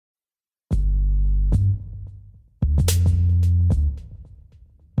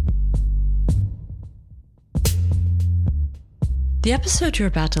The episode you're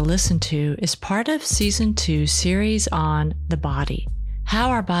about to listen to is part of Season 2 series on the body, how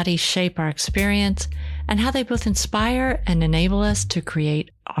our bodies shape our experience, and how they both inspire and enable us to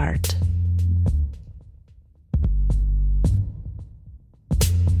create art.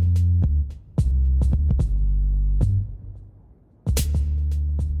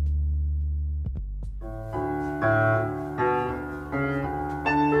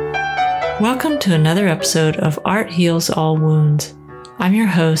 Welcome to another episode of Art Heals All Wounds. I'm your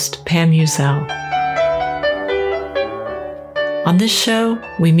host, Pam Uzel. On this show,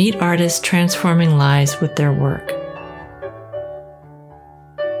 we meet artists transforming lives with their work.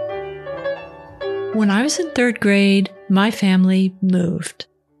 When I was in third grade, my family moved.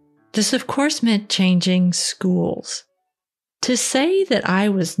 This, of course, meant changing schools. To say that I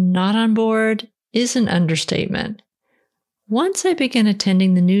was not on board is an understatement. Once I began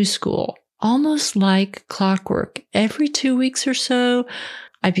attending the new school, almost like clockwork, every 2 weeks or so,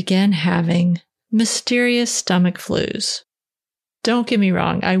 I began having mysterious stomach flus. Don't get me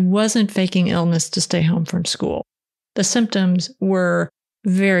wrong, I wasn't faking illness to stay home from school. The symptoms were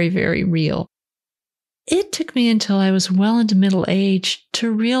very, very real. It took me until I was well into middle age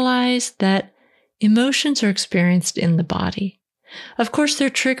to realize that emotions are experienced in the body. Of course,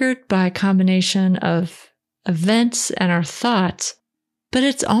 they're triggered by a combination of events and our thoughts, but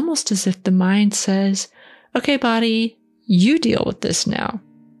it's almost as if the mind says, okay, body, you deal with this now.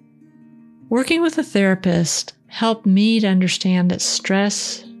 Working with a therapist helped me to understand that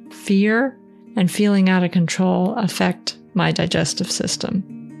stress, fear, and feeling out of control affect my digestive system.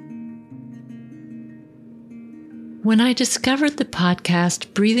 When I discovered the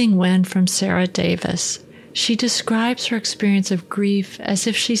podcast Breathing Wind from Sarah Davis, she describes her experience of grief as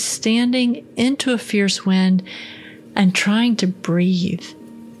if she's standing into a fierce wind and trying to breathe.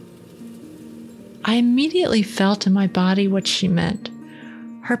 I immediately felt in my body what she meant.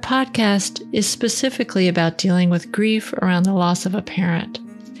 Her podcast is specifically about dealing with grief around the loss of a parent.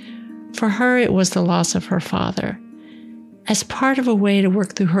 For her, it was the loss of her father. As part of a way to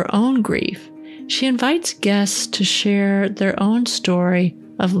work through her own grief, she invites guests to share their own story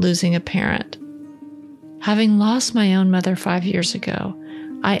of losing a parent. Having lost my own mother 5 years ago,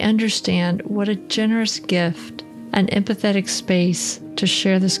 I understand what a generous gift and empathetic space to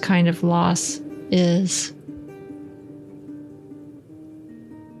share this kind of loss is.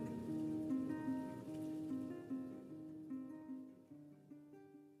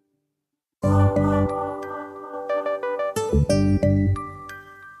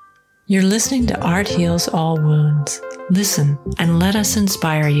 You're listening to Art Heals All Wounds. Listen and let us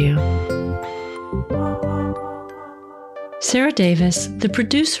inspire you. Sarah Davis, the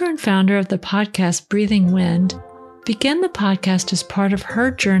producer and founder of the podcast Breathing Wind, began the podcast as part of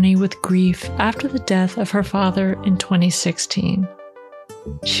her journey with grief after the death of her father in 2016.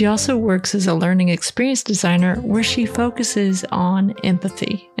 She also works as a learning experience designer where she focuses on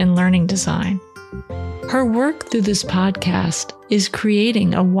empathy in learning design. Her work through this podcast is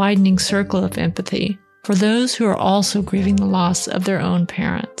creating a widening circle of empathy for those who are also grieving the loss of their own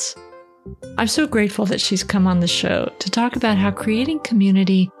parents. I'm so grateful that she's come on the show to talk about how creating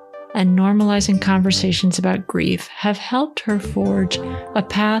community and normalizing conversations about grief have helped her forge a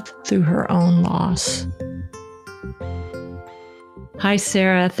path through her own loss. Hi,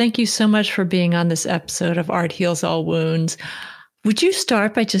 Sarah. Thank you so much for being on this episode of Art Heals All Wounds. Would you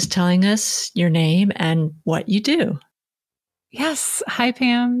start by just telling us your name and what you do? Yes. Hi,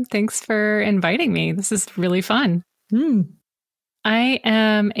 Pam. Thanks for inviting me. This is really fun. I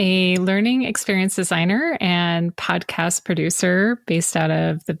am a learning experience designer and podcast producer based out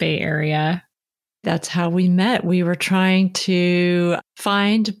of the Bay Area. That's how we met. We were trying to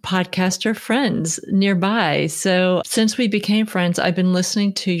find podcaster friends nearby. So since we became friends, I've been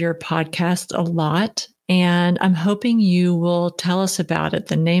listening to your podcast a lot, and I'm hoping you will tell us about it,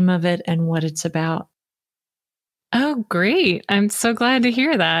 the name of it, and what it's about. Oh, great. I'm so glad to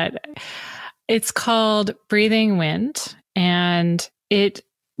hear that. It's called Breathing Wind. And it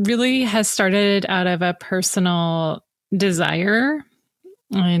really has started out of a personal desire.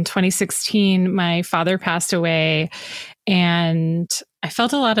 In 2016, my father passed away, and I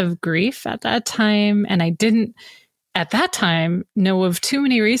felt a lot of grief at that time. And I didn't, at that time, know of too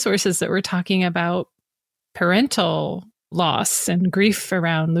many resources that were talking about parental loss and grief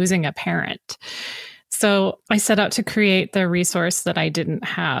around losing a parent. So I set out to create the resource that I didn't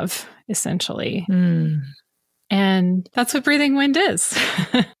have, essentially. And that's what Breathing Wind is.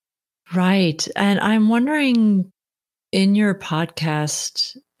 Right. And I'm wondering, in your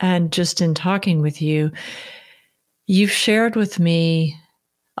podcast and just in talking with you, you've shared with me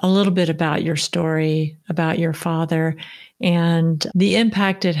a little bit about your story, about your father. and the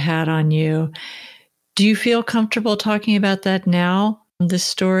impact it had on you. Do you feel comfortable talking about that now? The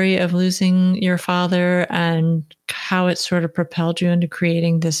story of losing your father and how it sort of propelled you into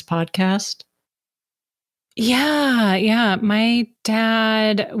creating this podcast? Yeah. My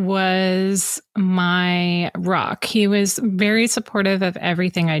dad was my rock. He was very supportive of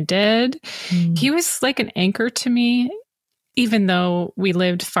everything I did. He was like an anchor to me. Even though we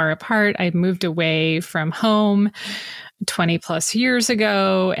lived far apart, I moved away from home 20 plus years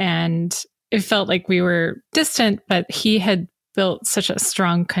ago, and it felt like we were distant, but he had built such a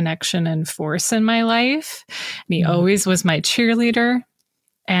strong connection and force in my life. And he always was my cheerleader.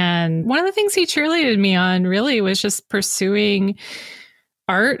 And one of the things he cheerleaded me on really was just pursuing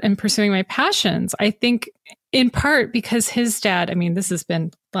art and pursuing my passions. I think in part because his dad, I mean, this has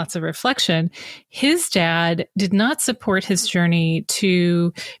been lots of reflection. His dad did not support his journey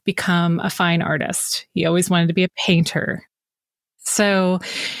to become a fine artist. He always wanted to be a painter. So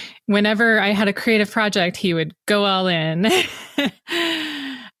whenever I had a creative project, he would go all in.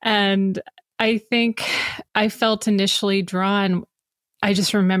 And I think I felt initially drawn. I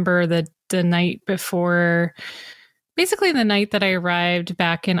just remember the night before, basically the night that I arrived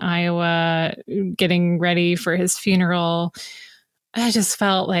back in Iowa, getting ready for his funeral. I just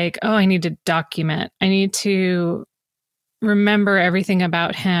felt like, oh, I need to document. I need to remember everything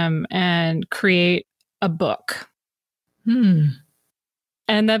about him and create a book.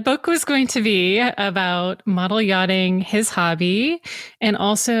 And that book was going to be about model yachting, his hobby, and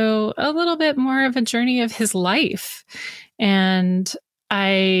also a little bit more of a journey of his life. And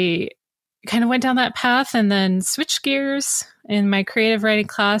I kind of went down that path and then switched gears in my creative writing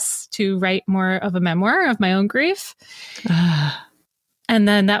class to write more of a memoir of my own grief. And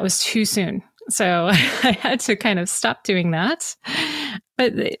then that was too soon. So I had to kind of stop doing that.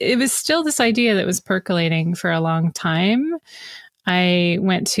 But it was still this idea that was percolating for a long time. I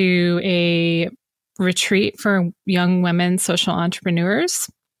went to a retreat for young women social entrepreneurs,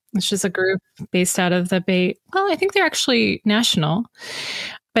 which is a group based out of the Bay. Well, I think they're actually national,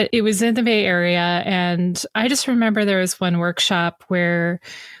 but it was in the Bay Area. And I just remember there was one workshop where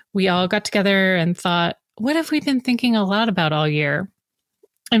we all got together and thought, what have we been thinking a lot about all year?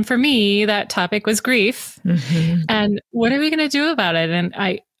 And for me, that topic was grief. And what are we going to do about it? And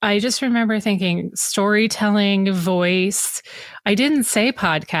I just remember thinking storytelling, voice. I didn't say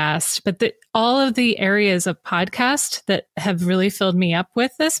podcast, but all of the areas of podcast that have really filled me up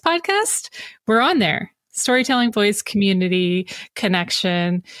with this podcast were on there. Storytelling, voice, community,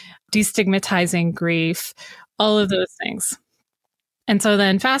 connection, destigmatizing grief, all of those things. And so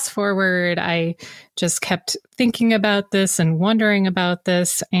then fast forward, I just kept thinking about this and wondering about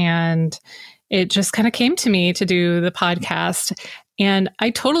this. And it just kind of came to me to do the podcast. And I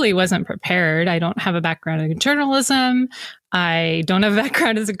totally wasn't prepared. I don't have a background in journalism. I don't have a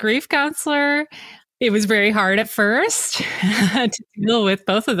background as a grief counselor. It was very hard at first to deal with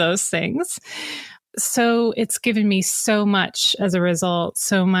both of those things. So it's given me so much as a result,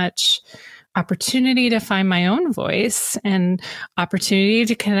 so much opportunity to find my own voice and opportunity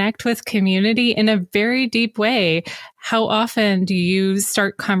to connect with community in a very deep way. How often do you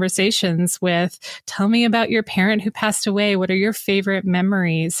start conversations with, tell me about your parent who passed away? What are your favorite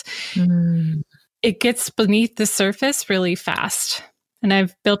memories? It gets beneath the surface really fast. And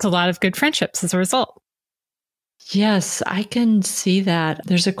I've built a lot of good friendships as a result. Yes, I can see that.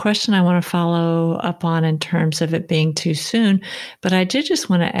 There's a question I want to follow up on in terms of it being too soon, but I did just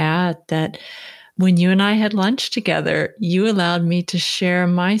want to add that when you and I had lunch together, you allowed me to share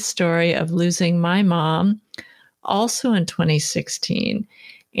my story of losing my mom also in 2016.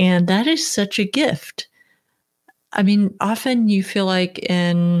 And that is such a gift. I mean, often you feel like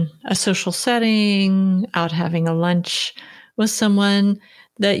in a social setting, out having a lunch with someone,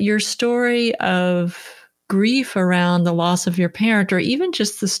 that your story of grief around the loss of your parent, or even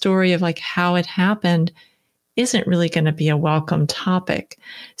just the story of like how it happened, isn't really going to be a welcome topic.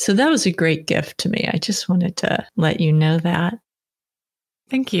 So that was a great gift to me. I just wanted to let you know that.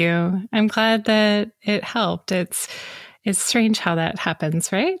 Thank you. I'm glad that it helped. It's strange how that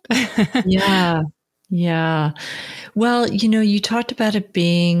happens, right? Yeah. Yeah. Well, you talked about it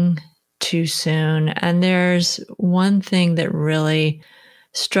being too soon. And there's one thing that really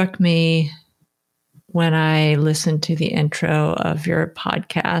struck me when I listened to the intro of your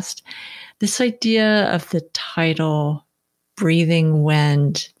podcast, this idea of the title, Breathing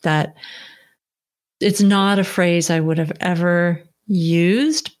Wind, that it's not a phrase I would have ever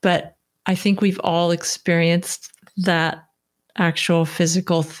used, but I think we've all experienced that actual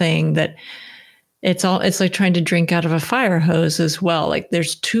physical thing that it's like trying to drink out of a fire hose as well. Like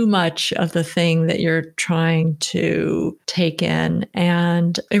there's too much of the thing that you're trying to take in.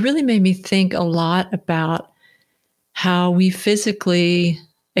 And it really made me think a lot about how we physically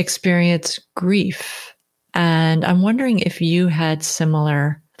experience grief. And I'm wondering if you had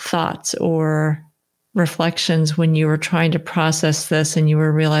similar thoughts or reflections when you were trying to process this and you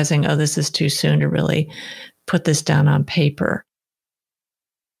were realizing, oh, this is too soon to really put this down on paper.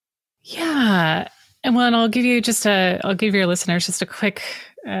 Yeah. And well, and I'll give your listeners just a quick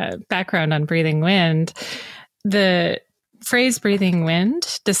background on breathing wind. The phrase breathing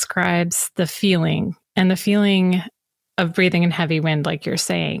wind describes the feeling of breathing in heavy wind, like you're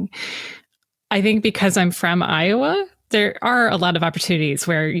saying. I think because I'm from Iowa, there are a lot of opportunities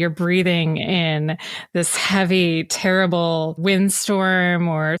where you're breathing in this heavy, terrible windstorm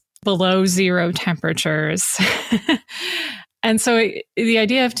or below zero temperatures. And so the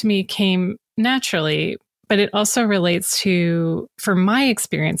idea to me came naturally, but it also relates to, for my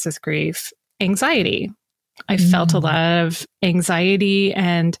experience with grief, anxiety. I felt a lot of anxiety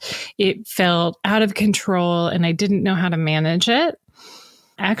and it felt out of control and I didn't know how to manage it,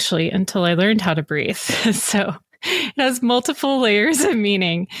 actually, until I learned how to breathe. So it has multiple layers of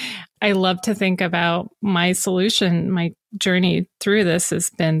meaning. I love to think about my solution. My journey through this has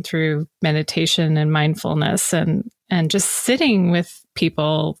been through meditation and mindfulness and just sitting with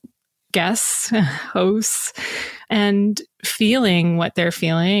people, guests, hosts, and feeling what they're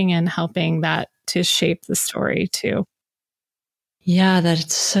feeling and helping that to shape the story too. Yeah,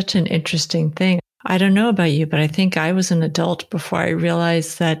 that's such an interesting thing. I don't know about you, but I think I was an adult before I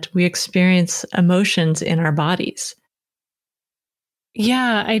realized that we experience emotions in our bodies.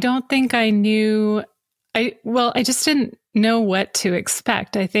 Yeah, I don't think I knew. I just didn't know what to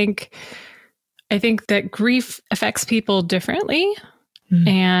expect. I think that grief affects people differently,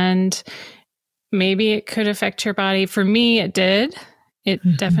 and maybe it could affect your body. For me, it did. It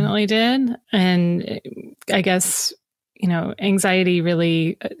definitely did. And I guess, anxiety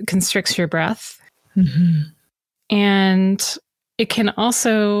really constricts your breath. And it can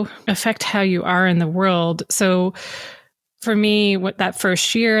also affect how you are in the world. So for me, that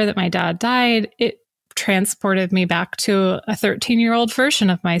first year that my dad died, it transported me back to a 13-year-old version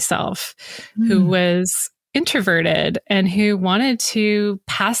of myself who was introverted and who wanted to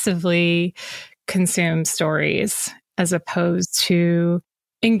passively consume stories as opposed to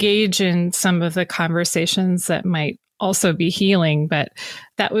engage in some of the conversations that might also be healing. But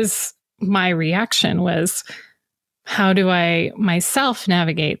that was my reaction, was how do I myself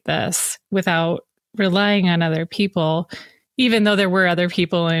navigate this without relying on other people? Even though there were other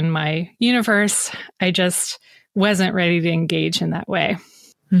people in my universe, I just wasn't ready to engage in that way.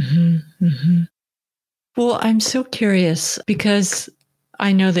 Well, I'm so curious because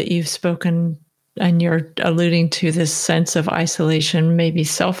I know that you've spoken and you're alluding to this sense of isolation, maybe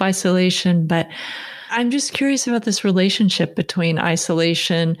self-isolation, but I'm just curious about this relationship between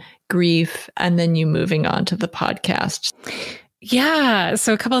isolation, grief, and then you moving on to the podcast. Yeah.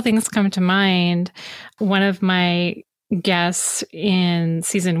 So a couple of things come to mind. One of my guests in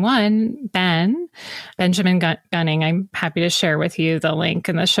season 1, Benjamin Gunning, I'm happy to share with you the link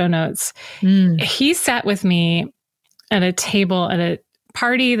in the show notes. He sat with me at a table at a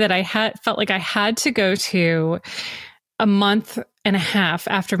party that I felt like I had to go to a month and a half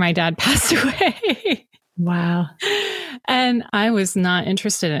after my dad passed away. Wow. And I was not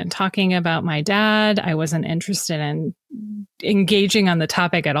interested in talking about my dad. I wasn't interested in engaging on the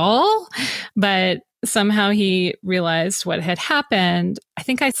topic at all. But somehow he realized what had happened. I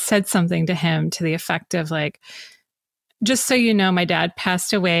think I said something to him to the effect of like, just so you know, my dad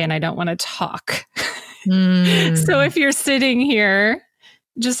passed away and I don't want to talk. So if you're sitting here,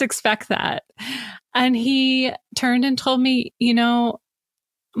 just expect that. And he turned and told me,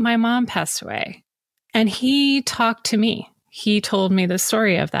 my mom passed away. And he talked to me. He told me the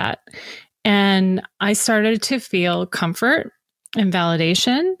story of that. And I started to feel comfort and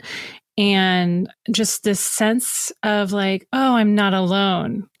validation and just this sense of like, oh, I'm not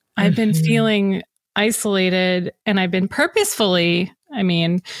alone. I've been feeling isolated and I've been purposefully,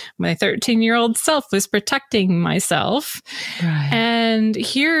 my 13-year-old self was protecting myself. Right. And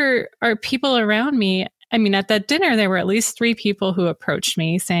here are people around me. At that dinner, there were at least 3 people who approached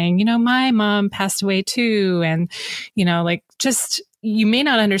me saying, my mom passed away too. And, just, you may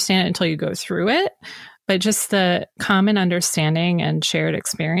not understand it until you go through it, but just the common understanding and shared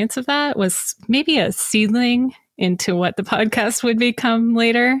experience of that was maybe a seedling into what the podcast would become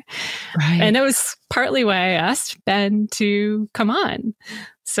later. Right. And it was partly why I asked Ben to come on.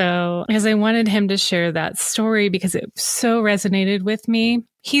 So, because I wanted him to share that story because it so resonated with me.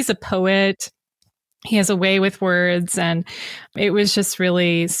 He's a poet. he has a way with words, and it was just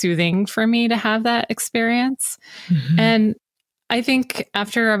really soothing for me to have that experience. Mm-hmm. And I think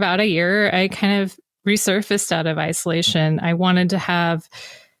after about a year, I kind of resurfaced out of isolation. I wanted to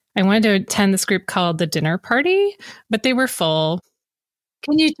attend this group called the Dinner Party, but they were full.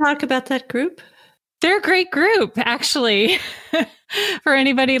 Can you talk about that group? They're a great group, actually. For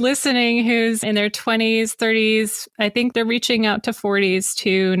anybody listening who's in their 20s, 30s, I think they're reaching out to 40s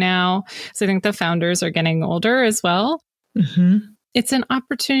too now. So I think the founders are getting older as well. Mm-hmm. It's an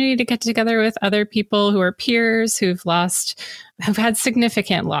opportunity to get together with other people who are peers who've had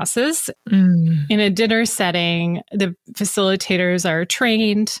significant losses. In a dinner setting. The facilitators are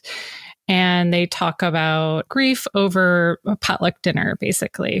trained and they talk about grief over a potluck dinner,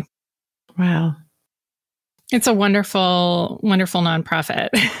 basically. Wow. It's a wonderful, wonderful nonprofit.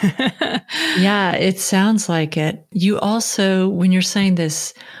 Yeah, it sounds like it. You also, when you're saying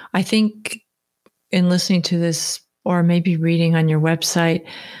this, I think in listening to this or maybe reading on your website,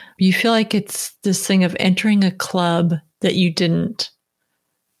 you feel like it's this thing of entering a club that you didn't,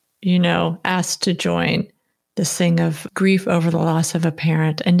 ask to join, this thing of grief over the loss of a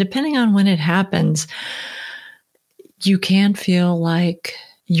parent. And depending on when it happens, you can feel like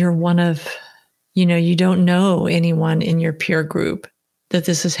you're one of, you don't know anyone in your peer group that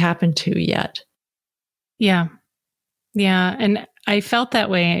this has happened to yet. Yeah. Yeah. And I felt that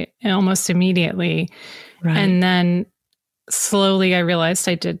way almost immediately. Right. And then slowly I realized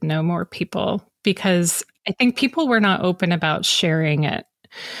I did know more people because I think people were not open about sharing it.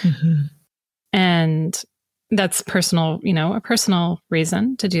 Mm-hmm. And that's personal, a personal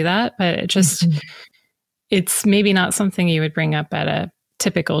reason to do that. But it just, it's maybe not something you would bring up at a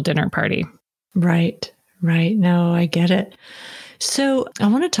typical dinner party. Right. No, I get it. So I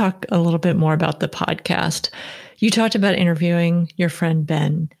want to talk a little bit more about the podcast. You talked about interviewing your friend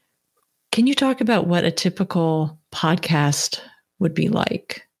Ben. Can you talk about what a typical podcast would be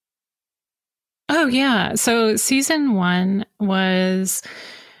like? Oh, yeah. So season 1 was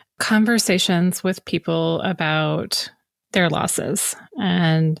conversations with people about their losses.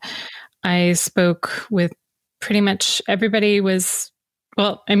 And I spoke with pretty much everybody it was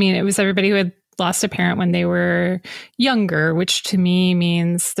everybody who had lost a parent when they were younger, which to me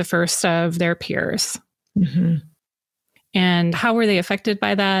means the first of their peers. Mm-hmm. And how were they affected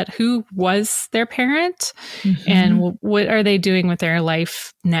by that? Who was their parent? Mm-hmm. And what are they doing with their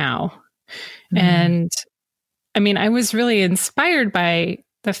life now? Mm-hmm. And I was really inspired by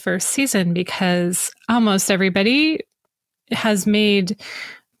the first season because almost everybody has made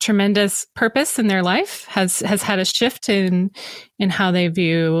tremendous purpose in their life, has had a shift in how they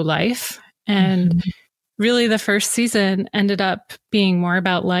view life. And really the first season ended up being more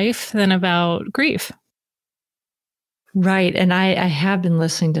about life than about grief. Right. And I have been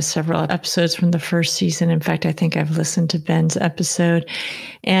listening to several episodes from the first season. In fact, I think I've listened to Ben's episode.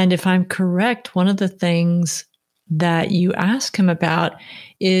 And if I'm correct, one of the things that you ask him about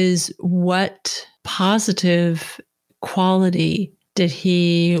is what positive quality did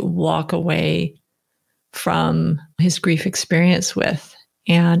he walk away from his grief experience with?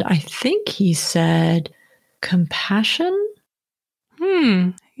 And I think he said compassion.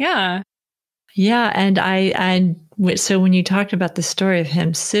 Yeah. Yeah. And so when you talked about the story of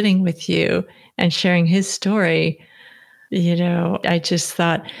him sitting with you and sharing his story, I just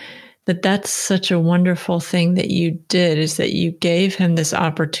thought that that's such a wonderful thing that you did, is that you gave him this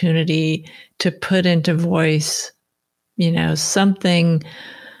opportunity to put into voice, something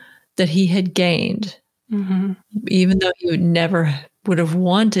that he had gained, even though he never would have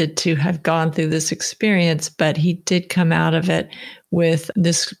wanted to have gone through this experience, but he did come out of it with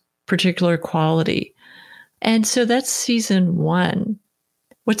this particular quality. And so that's season 1.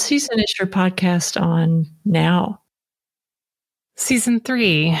 What season is your podcast on now? Season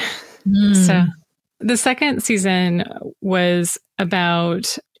 3. So the second season was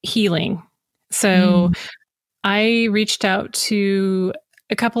about healing. So I reached out to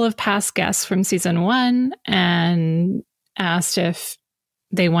a couple of past guests from season 1 and asked if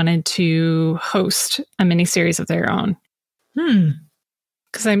they wanted to host a miniseries of their own.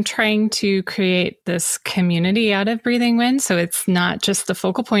 Because I'm trying to create this community out of Breathing Wind. So it's not just, the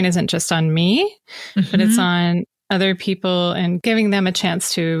focal point isn't just on me, but it's on other people and giving them a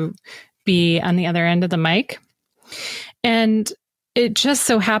chance to be on the other end of the mic. And it just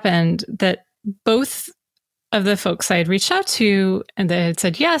so happened that both of the folks I had reached out to and they had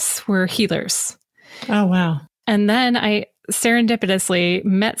said, yes, we're healers. Oh, wow. And then I serendipitously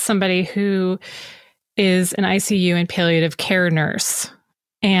met somebody who is an ICU and palliative care nurse.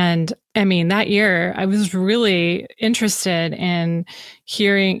 And that year I was really interested in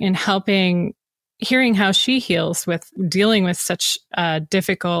hearing and helping, hearing how she heals with dealing with such a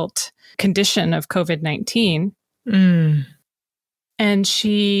difficult condition of COVID-19. And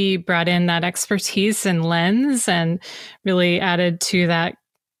she brought in that expertise and lens and really added to that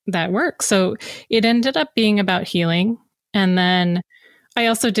work. So it ended up being about healing. And then I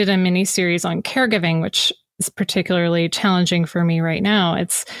also did a mini series on caregiving, which is particularly challenging for me right now.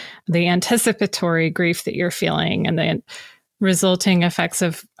 It's the anticipatory grief that you're feeling and the resulting effects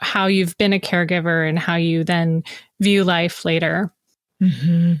of how you've been a caregiver and how you then view life later.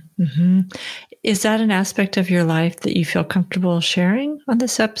 Is that an aspect of your life that you feel comfortable sharing on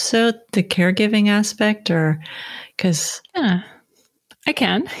this episode, the caregiving aspect, or because... Yeah, I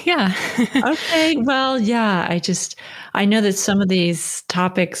can. Yeah. Okay. Well, yeah, I know that some of these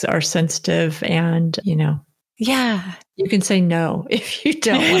topics are sensitive and, Yeah. you can say no if you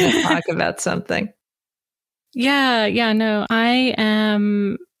don't want to talk about something. Yeah, no. I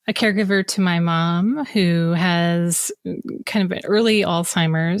am a caregiver to my mom who has kind of early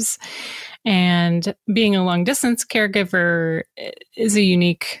Alzheimer's, and being a long distance caregiver is a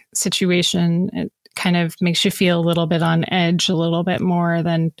unique situation. It kind of makes you feel a little bit on edge, a little bit more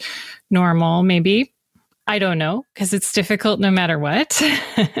than normal, maybe. I don't know, because it's difficult no matter what.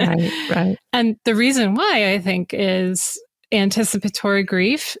 Right. And the reason why I think is anticipatory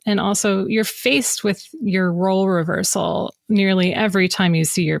grief. And also you're faced with your role reversal nearly every time you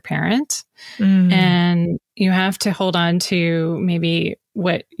see your parent. And you have to hold on to maybe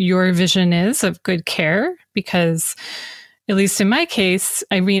what your vision is of good care, because at least in my case,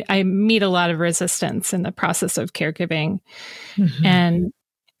 I meet a lot of resistance in the process of caregiving. And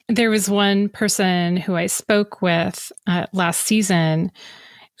there was one person who I spoke with last season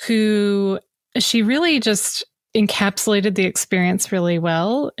who she really just encapsulated the experience really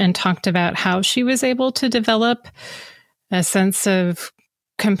well and talked about how she was able to develop a sense of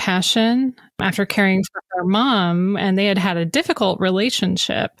compassion after caring for her mom, and they had had a difficult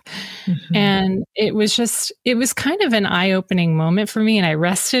relationship. And it was kind of an eye-opening moment for me, and I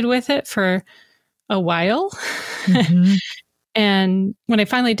rested with it for a while. And when I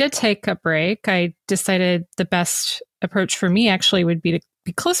finally did take a break, I decided the best approach for me actually would be to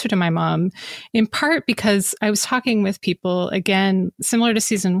be closer to my mom, in part because I was talking with people, again, similar to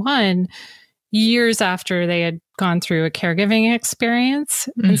season 1, years after they had gone through a caregiving experience.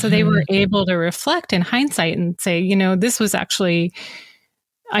 And so they were able to reflect in hindsight and say, this was actually,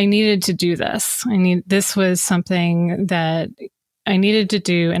 I needed to do this. This was something that I needed to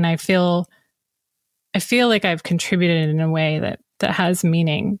do. And I feel like I've contributed in a way that has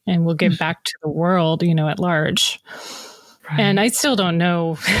meaning and will give back to the world, at large. Right. And I still don't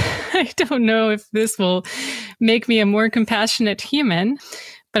know. I don't know if this will make me a more compassionate human,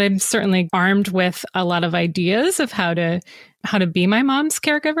 but I'm certainly armed with a lot of ideas of how to be my mom's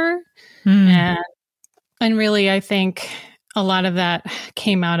caregiver. And really, I think a lot of that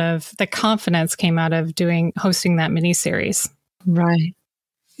came out of the confidence came out of hosting that mini series. Right.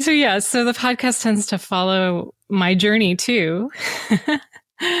 So the podcast tends to follow my journey too.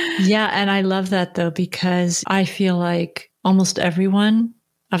 Yeah. And I love that though, because I feel like almost everyone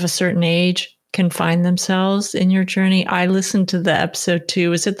of a certain age can find themselves in your journey. I listened to the episode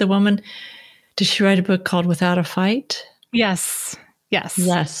 2. Was it the woman? Did she write a book called Without a Fight? Yes.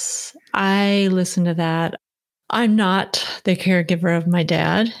 I listened to that. I'm not the caregiver of my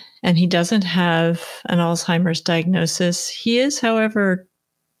dad, and he doesn't have an Alzheimer's diagnosis. He is, however,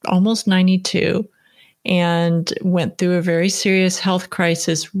 almost 92 and went through a very serious health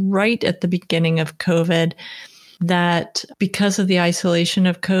crisis right at the beginning of COVID that, because of the isolation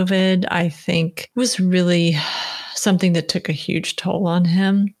of COVID, I think was really something that took a huge toll on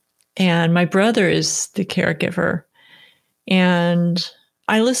him. And my brother is the caregiver. And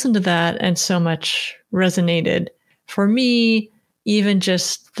I listened to that and so much resonated for me, even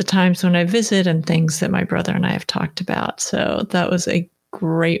just the times when I visit and things that my brother and I have talked about. So that was a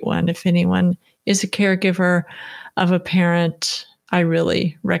great one. If anyone is a caregiver of a parent, I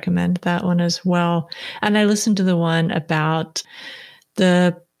really recommend that one as well. And I listened to the one about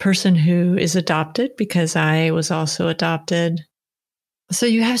the person who is adopted, because I was also adopted. So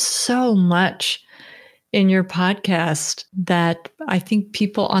you have so much in your podcast that I think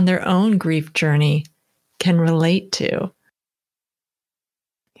people on their own grief journey can relate to.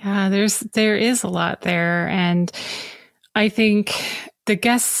 Yeah, there is a lot there. And I think the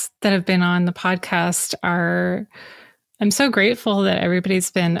guests that have been on the podcast I'm so grateful that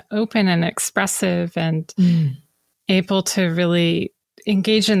everybody's been open and expressive and able to really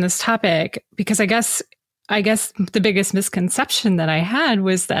engage in this topic, because I guess the biggest misconception that I had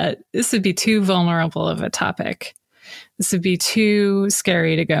was that this would be too vulnerable of a topic. this would be too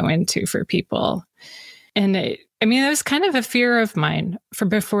scary to go into for people. And it was kind of a fear of mine for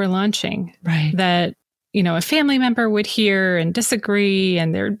before launching, right? That, a family member would hear and disagree,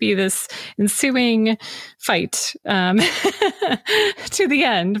 and there would be this ensuing fight to the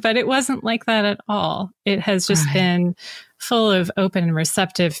end. But it wasn't like that at all. It has just been full of open and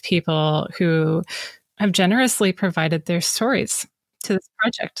receptive people who have generously provided their stories to this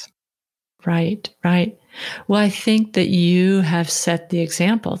project. Right, right. Well, I think that you have set the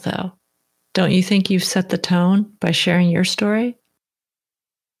example, though. Don't you think you've set the tone by sharing your story?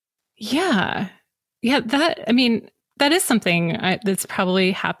 Yeah. Yeah, that is something that's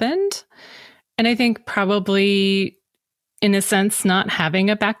probably happened. And I think probably, in a sense, not having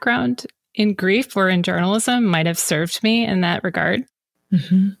a background in grief or in journalism might have served me in that regard.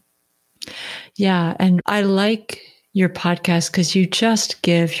 Mm-hmm. Yeah. And I like your podcast because you just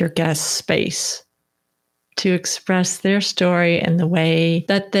give your guests space to express their story in the way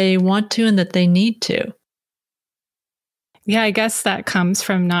that they want to and that they need to. Yeah, I guess that comes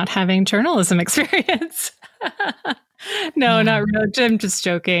from not having journalism experience. No, not really. I'm just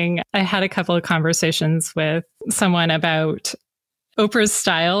joking. I had a couple of conversations with someone about Oprah's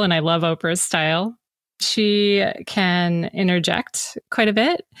style, and I love Oprah's style. She can interject quite a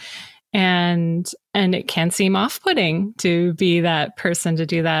bit, and it can seem off-putting to be that person to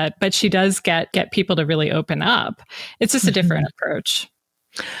do that, but she does get people to really open up. It's just a different approach.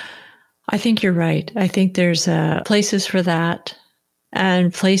 I think you're right. I think there's places for that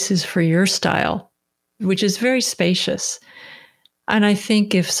and places for your style, which is very spacious. And I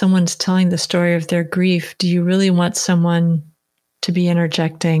think if someone's telling the story of their grief, do you really want someone to be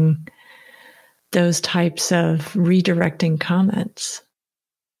interjecting those types of redirecting comments?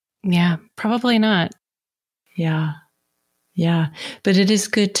 Yeah, probably not. Yeah. Yeah. But it is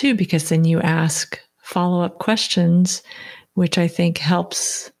good too, because then you ask follow-up questions, which I think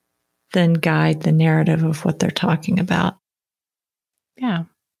helps then guide the narrative of what they're talking about. Yeah.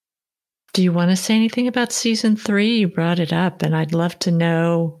 Do you want to say anything about season 3? You brought it up, and I'd love to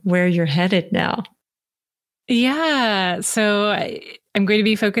know where you're headed now. Yeah. So I'm going to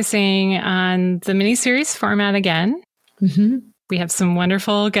be focusing on the miniseries format again. Mm-hmm. We have some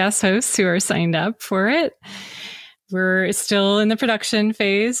wonderful guest hosts who are signed up for it. We're still in the production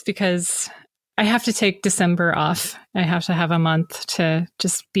phase because I have to take December off. I have to have a month to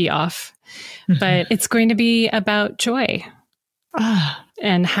just be off. Mm-hmm. But it's going to be about joy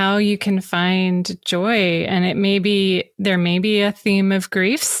and how you can find joy. And there may be a theme of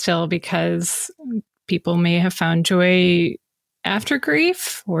grief still, because people may have found joy after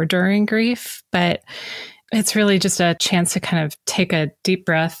grief or during grief, but it's really just a chance to kind of take a deep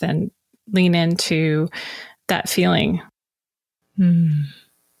breath and lean into that feeling.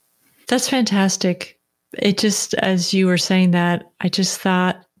 That's fantastic. It just, as you were saying that, I just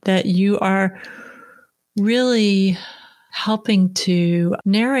thought that you are really helping to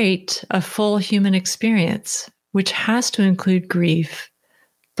narrate a full human experience, which has to include grief.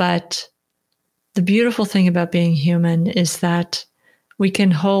 But the beautiful thing about being human is that we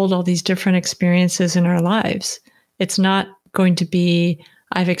can hold all these different experiences in our lives. It's not going to be,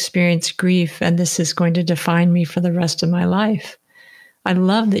 I've experienced grief and this is going to define me for the rest of my life. I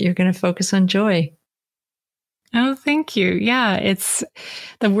love that you're going to focus on joy. Oh, thank you. Yeah, it's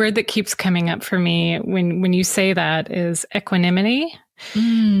the word that keeps coming up for me when you say that is equanimity.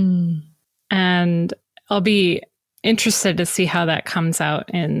 And I'll be interested to see how that comes out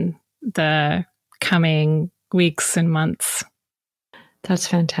in the coming weeks and months. That's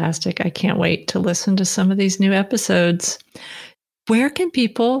fantastic. I can't wait to listen to some of these new episodes. Where can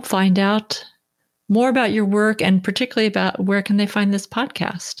people find out more about your work, and particularly about where can they find this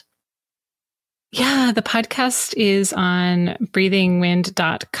podcast? Yeah, the podcast is on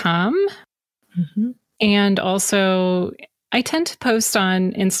breathingwind.com. Mm-hmm. And also, I tend to post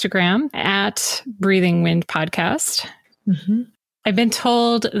on Instagram at Breathing Wind Podcast. Mm-hmm. I've been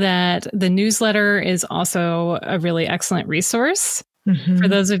told that the newsletter is also a really excellent resource for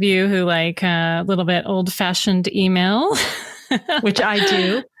those of you who like a little bit old-fashioned email. Which I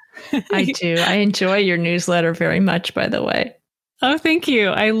do. I do. I enjoy your newsletter very much, by the way. Oh, thank you.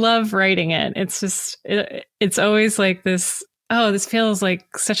 I love writing it. It's just, it's always like this, this feels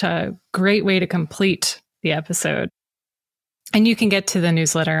like such a great way to complete the episode. And you can get to the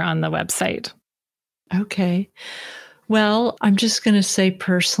newsletter on the website. Okay. Well, I'm just going to say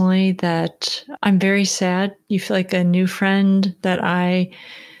personally that I'm very sad. You feel like a new friend that I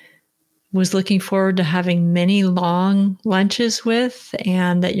was looking forward to having many long lunches with,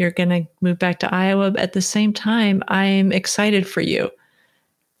 and that you're going to move back to Iowa. But at the same time, I'm excited for you,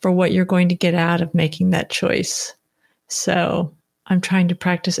 for what you're going to get out of making that choice. So I'm trying to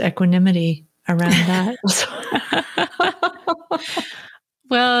practice equanimity around that.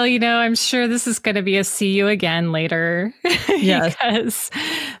 Well, I'm sure this is going to be a see you again later. Yes. Because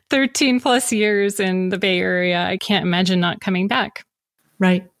 13 plus years in the Bay Area, I can't imagine not coming back.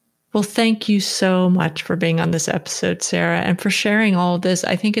 Right. Well, thank you so much for being on this episode, Sarah, and for sharing all of this.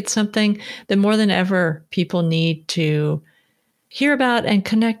 I think it's something that more than ever people need to hear about and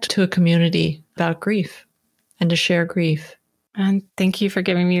connect to a community about grief and to share grief. And thank you for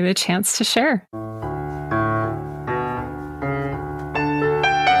giving me the chance to share.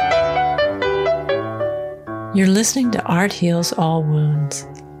 You're listening to Art Heals All Wounds.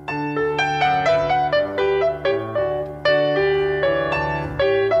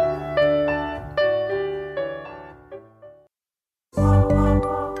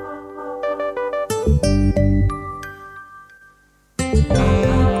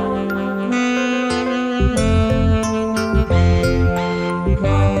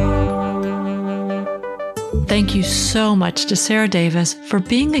 Thank you so much to Sarah Davis for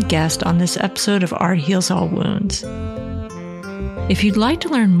being a guest on this episode of Art Heals All Wounds. If you'd like to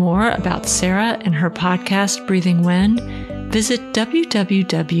learn more about Sarah and her podcast, Breathing When, visit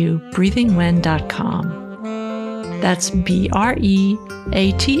www.breathingwen.com. That's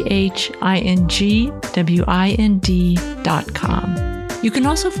BREATHINGWIND.com. You can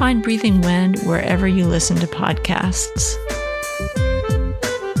also find Breathing When wherever you listen to podcasts.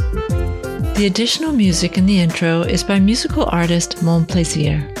 The additional music in the intro is by musical artist Mon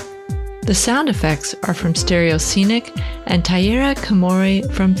Plaisir. The sound effects are from Stereo Scenic and Taira Kamori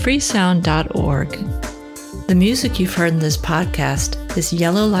from freesound.org. The music you've heard in this podcast is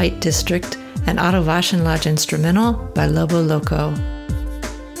Yellow Light District and Otto Waschenlage Instrumental by Lobo Loco.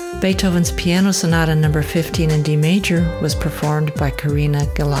 Beethoven's Piano Sonata No. 15 in D major was performed by Karina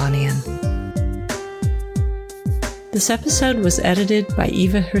Galanian. This episode was edited by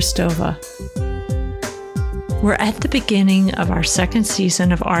Eva Hristova. We're at the beginning of our second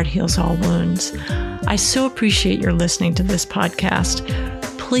season of Art Heals All Wounds. I so appreciate your listening to this podcast.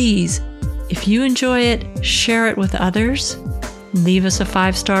 Please, if you enjoy it, share it with others. Leave us a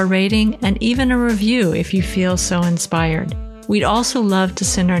 5-star rating and even a review if you feel so inspired. We'd also love to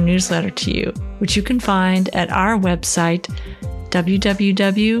send our newsletter to you, which you can find at our website,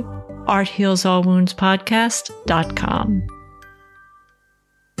 www.arthealsallwoundspodcast.com.